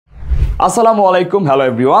Assalamu alaikum, hello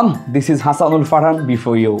everyone. This is Hassanul Farhan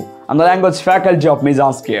before you. I'm the language faculty of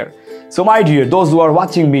Mizan's Care. So my dear, those who are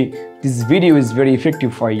watching me, this video is very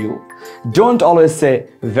effective for you. Don't always say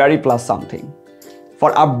very plus something.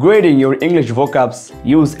 For upgrading your English vocabs,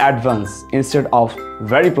 use advance instead of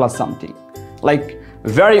very plus something. Like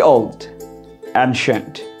very old,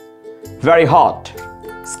 ancient, very hot,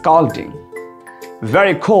 scalding,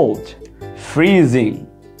 very cold, freezing,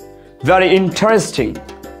 very interesting,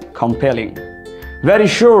 compelling, very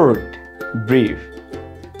short, brief.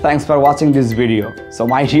 Thanks for watching this video. So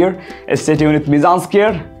my dear, stay tuned with Mizan's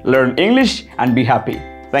Care, learn English and be happy.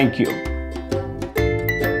 Thank you.